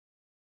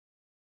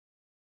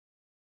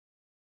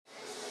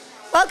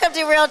Welcome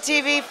to Real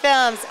TV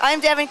Films.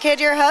 I'm Devon,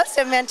 your host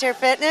of Mentor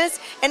Fitness,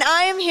 and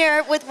I am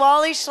here with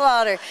Wally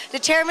Schlotter, the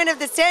chairman of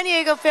the San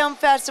Diego Film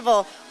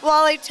Festival.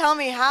 Wally, tell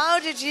me,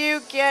 how did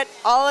you get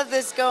all of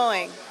this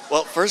going?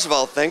 Well, first of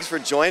all, thanks for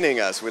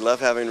joining us. We love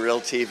having Real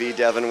TV,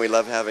 Devon. We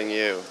love having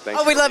you.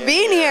 Thanks we love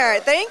being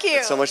here. Thank you.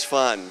 It's so much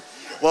fun.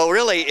 Well,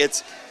 really,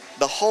 it's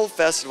the whole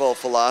festival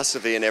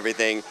philosophy and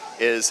everything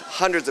is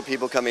hundreds of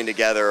people coming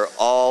together,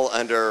 all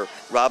under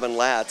Robin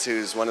Latz,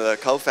 who's one of the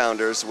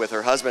co-founders with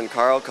her husband,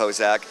 Carl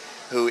Kozak,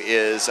 who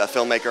is a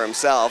filmmaker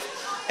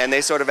himself. And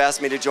they sort of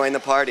asked me to join the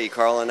party.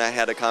 Carl and I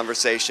had a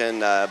conversation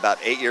about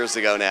 8 years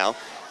ago now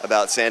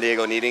about San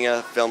Diego needing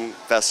a film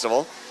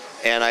festival.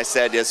 And I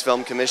said, as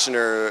film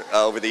commissioner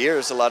over the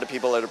years, a lot of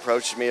people had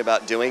approached me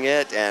about doing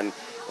it. And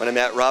when I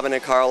met Robin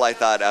and Carl, I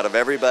thought out of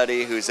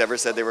everybody who's ever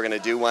said they were going to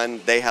do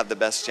one, they have the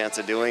best chance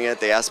of doing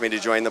it. They asked me to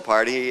join the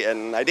party,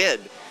 and I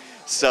did.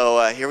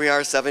 So here we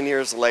are 7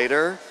 years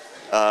later.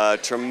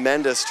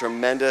 Tremendous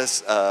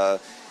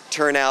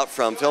turnout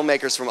from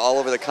filmmakers from all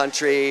over the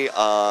country.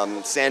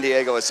 San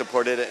Diego has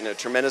supported it in a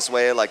tremendous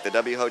way, like the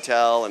W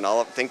Hotel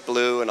and Think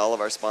Blue and all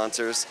of our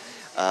sponsors.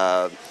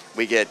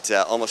 We get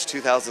almost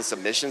 2,000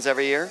 submissions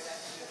every year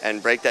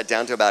and break that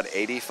down to about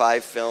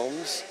 85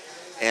 films.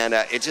 And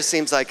it just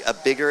seems like a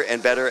bigger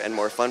and better and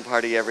more fun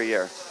party every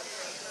year.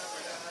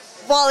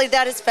 Wally,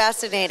 that is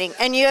fascinating.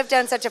 And you have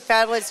done such a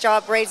fabulous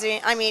job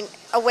raising,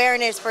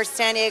 awareness for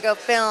San Diego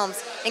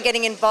films and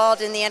getting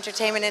involved in the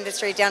entertainment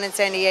industry down in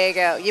San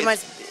Diego.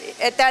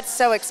 That's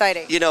so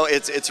exciting. You know,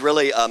 it's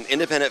really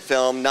independent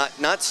film,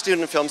 not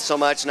student film so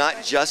much,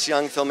 not just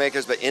young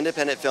filmmakers, but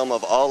independent film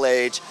of all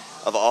age,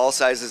 of all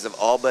sizes, of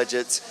all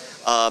budgets,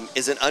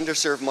 is an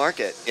underserved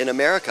market in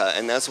America,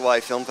 and that's why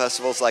film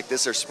festivals like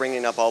this are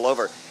springing up all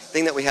over. The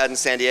thing that we had in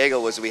San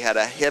Diego was we had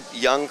a hip,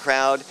 young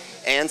crowd,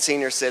 and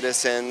senior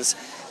citizens,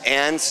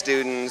 and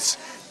students,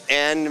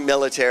 and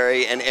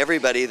military, and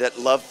everybody that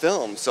loved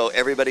film. So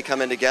everybody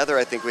coming together,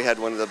 I think we had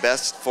one of the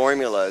best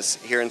formulas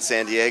here in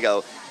San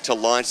Diego to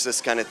launch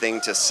this kind of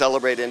thing, to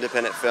celebrate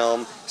independent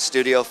film,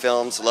 studio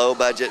films, low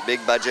budget,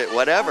 big budget,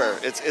 whatever.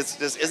 It's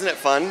just, isn't it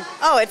fun?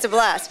 Oh, it's a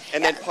blast.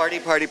 And then party.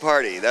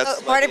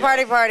 That's party,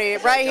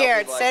 right here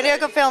at San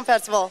Diego Film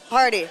Festival,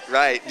 party.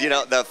 Right, you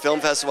know, the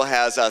film festival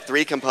has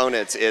 3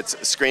 components.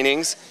 It's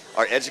screenings,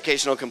 our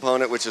educational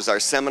component, which is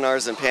our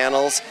seminars and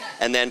panels,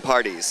 and then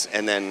parties,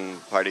 and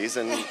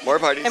more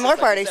parties. And more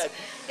parties.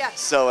 Yeah.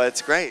 So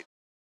it's great.